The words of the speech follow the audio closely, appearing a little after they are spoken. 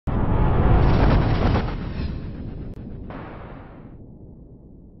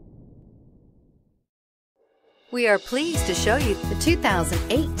We are pleased to show you the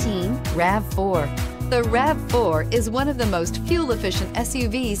 2018 RAV4. The RAV4 is one of the most fuel-efficient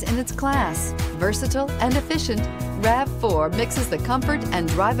SUVs in its class. Versatile and efficient, RAV4 mixes the comfort and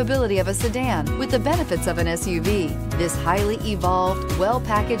drivability of a sedan with the benefits of an SUV. This highly evolved,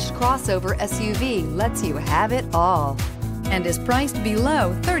 well-packaged crossover SUV lets you have it all and is priced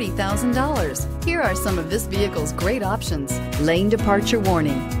below $30,000. Here are some of this vehicle's great options: lane departure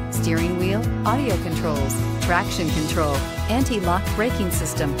warning, steering wheel audio controls, traction control, anti-lock braking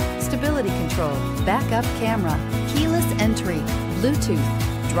system, stability control, backup camera, keyless entry,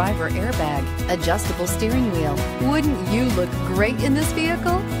 Bluetooth, driver airbag, adjustable steering wheel. Wouldn't you look great in this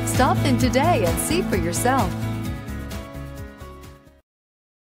vehicle? Stop in today and see for yourself.